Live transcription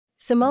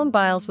Simone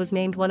Biles was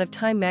named one of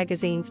Time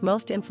magazine's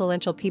most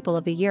influential people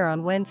of the year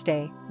on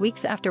Wednesday,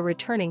 weeks after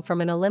returning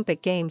from an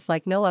Olympic Games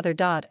like no other.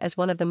 As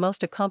one of the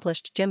most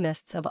accomplished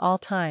gymnasts of all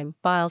time,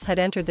 Biles had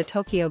entered the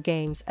Tokyo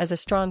Games as a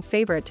strong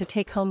favorite to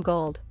take home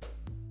gold.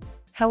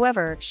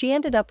 However, she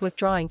ended up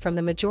withdrawing from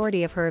the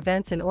majority of her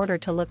events in order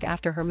to look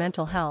after her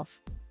mental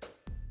health.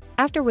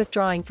 After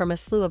withdrawing from a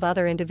slew of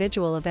other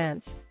individual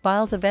events,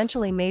 Biles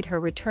eventually made her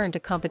return to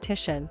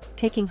competition,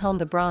 taking home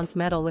the bronze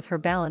medal with her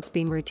balance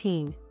beam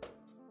routine.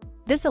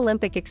 This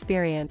Olympic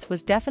experience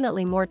was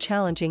definitely more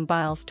challenging,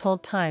 Biles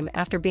told Time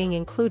after being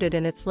included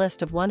in its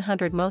list of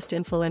 100 most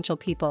influential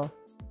people.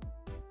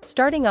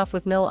 Starting off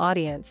with no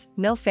audience,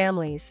 no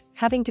families,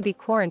 having to be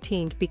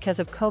quarantined because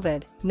of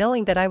COVID,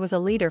 knowing that I was a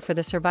leader for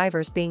the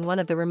survivors, being one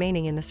of the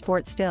remaining in the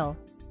sport still.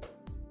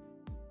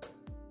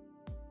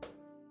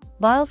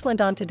 Biles went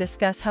on to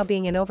discuss how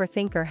being an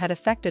overthinker had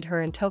affected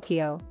her in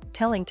Tokyo,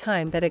 telling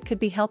Time that it could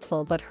be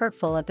helpful but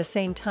hurtful at the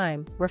same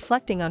time.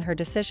 Reflecting on her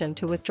decision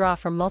to withdraw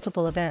from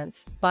multiple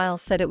events,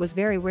 Biles said it was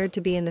very weird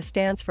to be in the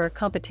stands for a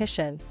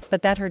competition,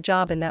 but that her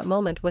job in that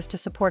moment was to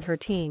support her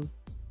team.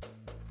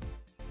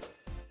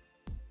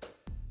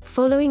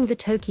 Following the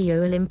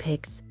Tokyo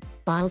Olympics,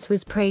 Biles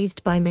was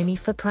praised by many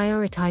for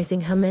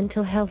prioritizing her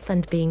mental health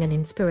and being an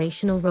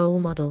inspirational role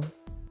model.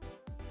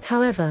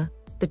 However,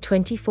 the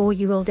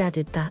 24-year-old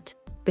added that,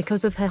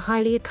 because of her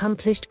highly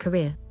accomplished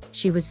career,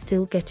 she was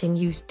still getting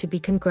used to be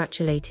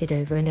congratulated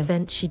over an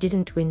event she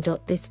didn't win.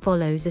 This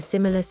follows a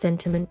similar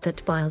sentiment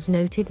that Biles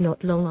noted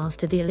not long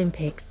after the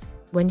Olympics,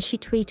 when she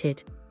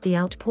tweeted, "The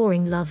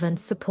outpouring love and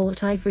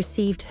support I've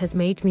received has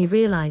made me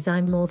realize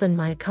I'm more than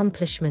my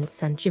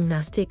accomplishments and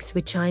gymnastics,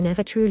 which I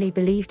never truly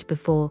believed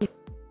before."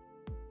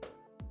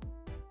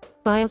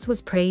 Biles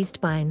was praised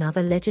by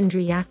another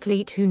legendary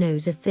athlete who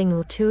knows a thing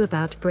or two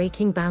about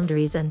breaking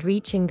boundaries and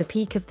reaching the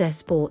peak of their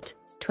sport,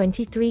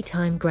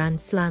 23-time Grand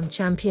Slam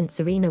champion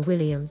Serena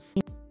Williams.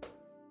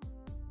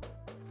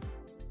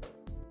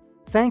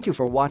 Thank you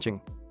for watching.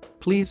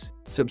 Please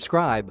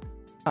subscribe.